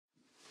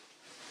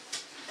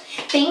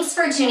Thanks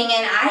for tuning in.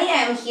 I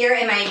am here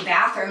in my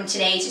bathroom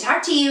today to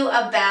talk to you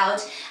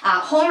about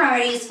home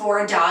remedies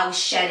for dog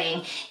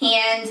shedding.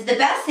 And the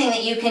best thing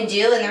that you can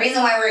do, and the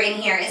reason why we're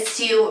in here, is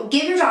to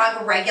give your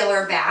dog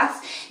regular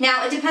baths.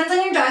 Now, it depends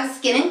on your dog's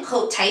skin and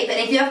coat type, and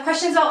if you have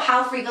questions about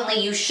how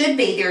frequently you should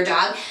bathe your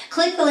dog,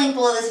 click the link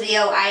below this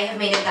video. I have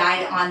made a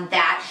guide on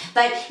that.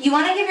 But you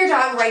want to give your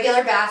dog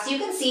regular baths. You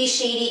can see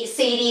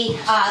Sadie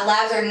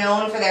labs are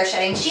known for their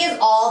shedding. She has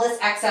all this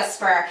excess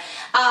fur.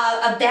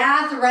 A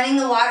bath, running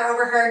the water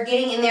over her,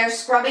 getting in there,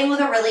 scrubbing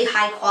with a really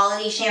high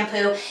quality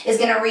shampoo is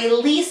going to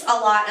release a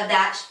lot of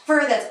that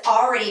fur that's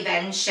already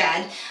been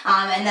shed.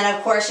 And then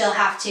of course you'll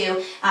have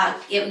to,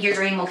 your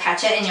dream will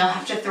catch it and you'll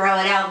have to throw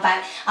it out.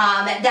 But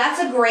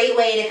that's a great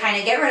way to kind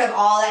of get rid of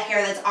all that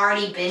hair that's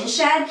already been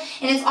shed.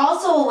 And it's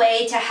also a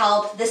way to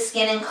help the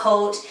skin and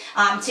coat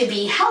to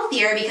be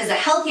healthier, because the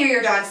healthier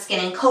your dog's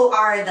skin and coat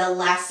are, the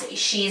less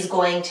she's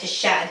going to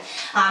shed.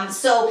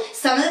 So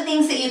some of the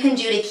things that you can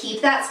do to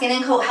keep that skin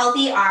and coat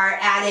healthy are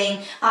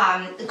adding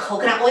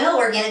coconut oil,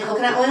 organic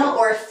coconut oil,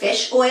 or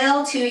fish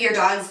oil to your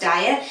dog's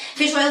diet.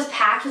 Fish oil is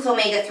packed with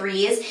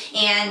omega-3s,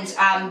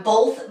 and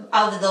both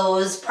of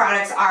those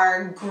products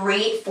are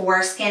great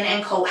for skin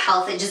and coat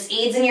health. It just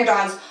aids in your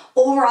dog's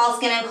overall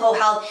skin and coat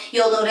health.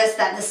 You'll notice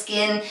that the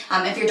skin,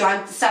 if your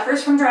dog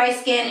suffers from dry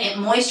skin, it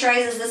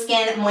moisturizes the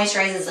skin, it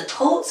moisturizes the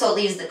coat, so it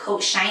leaves the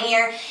coat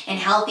shinier and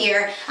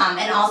healthier,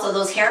 and also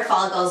those hair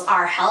follicles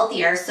are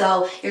healthier,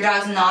 so your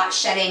dog's not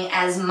shedding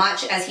as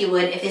much as he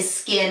would if his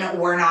skin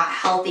were not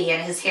healthy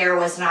and his hair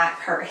was not,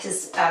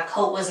 his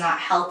coat was not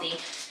healthy.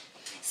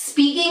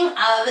 Speaking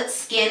of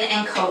skin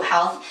and coat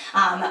health,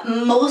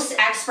 most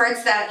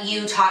experts that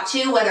you talk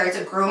to, whether it's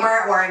a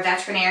groomer or a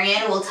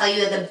veterinarian, will tell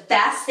you that the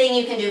best thing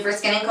you can do for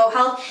skin and coat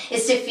health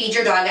is to feed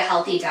your dog a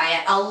healthy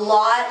diet. A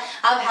lot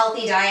of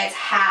healthy diets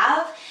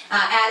have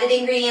added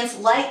ingredients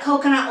like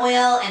coconut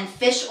oil and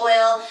fish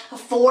oil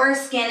for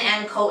skin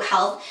and coat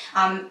health.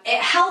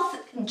 Health,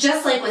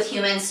 just like with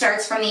humans,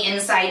 starts from the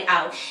inside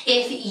out.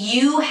 If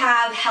you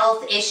have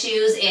health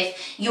issues,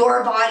 if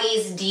your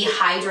body's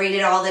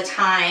dehydrated all the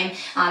time,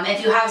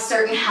 if you have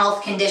certain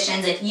health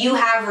conditions, if you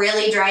have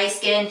really dry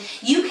skin,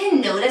 you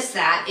can notice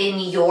that in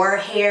your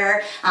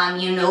hair,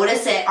 you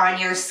notice it on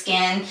your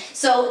skin.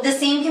 So the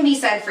same can be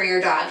said for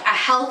your dog. A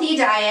healthy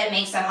diet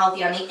makes them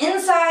healthy on the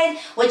inside,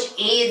 which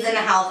aids in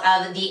the health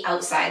of the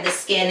outside, the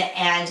skin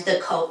and the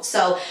coat.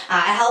 So a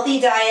healthy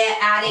diet,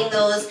 adding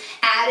those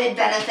added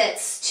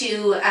benefits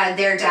to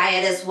their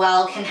diet as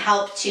well, can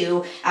help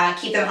to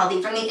keep them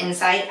healthy from the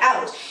inside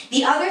out.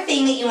 The other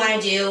thing that you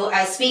want to do,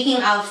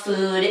 speaking of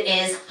food,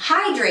 is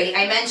hydrate.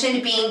 I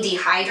mentioned being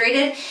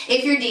dehydrated.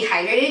 If you're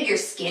dehydrated, your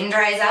skin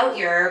dries out,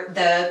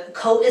 the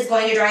coat is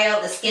going to dry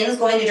out, the skin is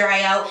going to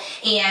dry out,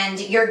 and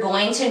you're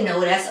going to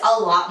notice a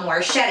lot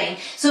more shedding.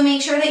 So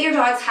make sure that your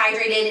dog's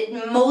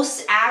hydrated.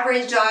 Most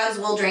average dogs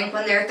will drink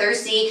when they're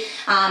thirsty.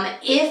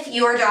 If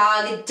your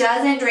dog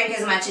doesn't drink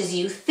as much as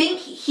you think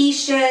he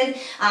should,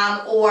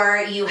 or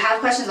you have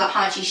questions about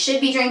how much he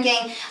should be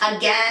drinking,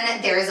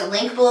 again, there is a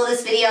link below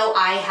this video.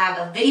 I have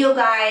a video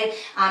guide.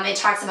 It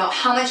talks about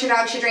how much your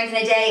dog should drink in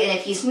a day, and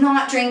if he's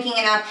not drinking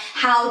enough,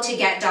 how to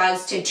get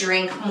dogs to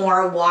drink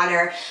more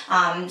water,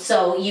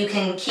 so you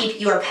can keep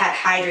your pet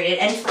hydrated.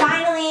 And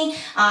finally,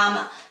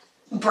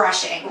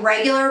 brushing.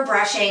 Regular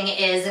brushing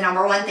is the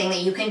 #1 thing that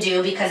you can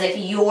do, because if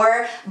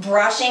you're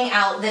brushing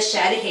out the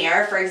shed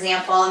hair, for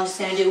example, I'm just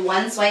going to do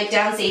one swipe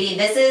down Sadie.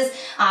 This is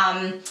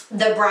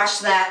the brush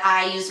that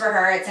I use for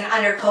her. It's an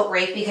undercoat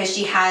rake because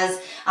she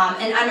has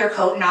an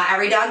undercoat. Not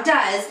every dog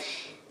does.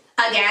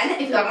 Again,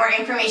 if you want more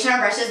information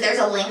on brushes, there's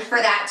a link for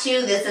that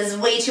too. This is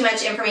way too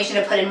much information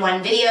to put in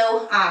one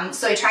video,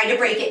 so I tried to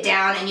break it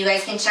down, and you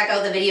guys can check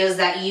out the videos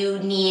that you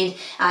need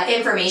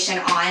information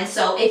on.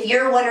 So if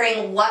you're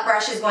wondering what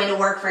brush is going to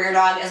work for your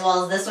dog, as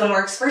well as this one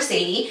works for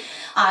Sadie,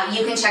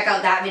 you can check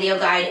out that video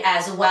guide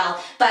as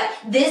well. But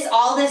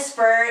all this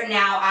fur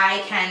now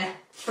I can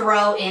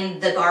throw in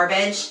the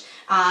garbage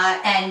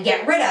and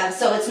get rid of,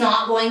 so it's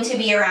not going to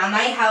be around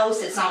my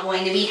house, it's not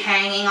going to be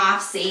hanging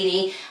off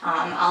Sadie.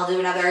 I'll do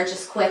another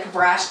just quick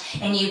brush,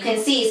 and you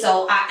can see,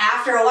 so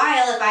after a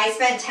while, if I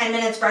spent 10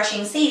 minutes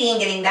brushing Sadie and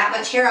getting that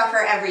much hair off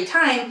her every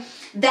time,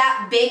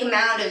 that big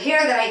mound of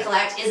hair that I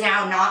collect is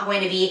now not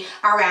going to be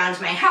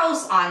around my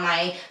house, on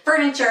my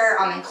furniture,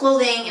 on my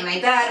clothing, in my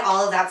bed,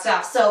 all of that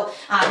stuff. So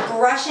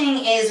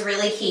brushing is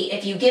really key.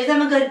 If you give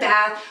them a good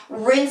bath,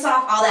 rinse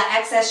off all that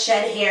excess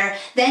shed hair,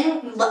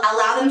 then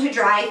allow them to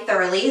dry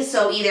thoroughly,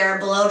 so either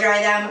blow dry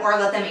them or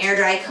let them air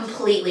dry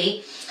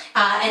completely.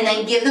 And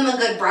then give them a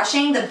good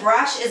brushing. The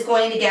brush is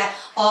going to get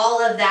all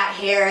of that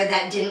hair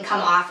that didn't come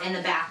off in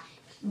the bath.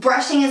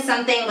 Brushing is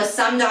something with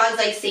some dogs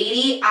like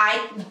Sadie,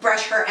 I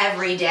brush her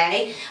every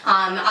day.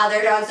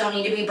 Other dogs don't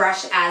need to be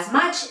brushed as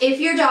much. If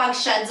your dog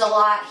sheds a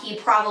lot, he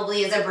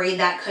probably is a breed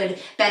that could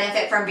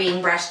benefit from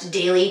being brushed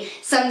daily.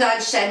 Some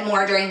dogs shed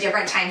more during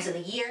different times of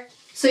the year.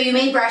 So you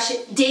may brush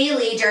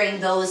daily during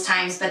those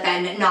times, but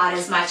then not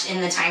as much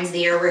in the times of the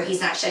year where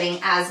he's not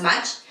shedding as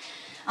much.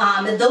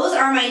 Those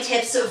are my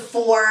tips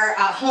for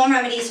home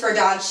remedies for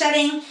dog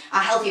shedding: a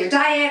healthier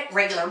diet,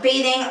 regular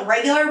bathing,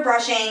 regular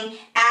brushing,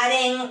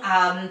 adding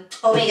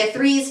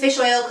omega-3s, fish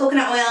oil,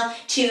 coconut oil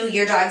to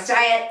your dog's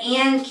diet,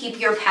 and keep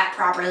your pet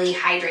properly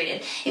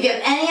hydrated. If you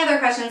have any other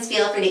questions,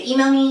 feel free to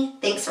email me.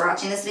 Thanks for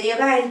watching this video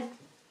guide.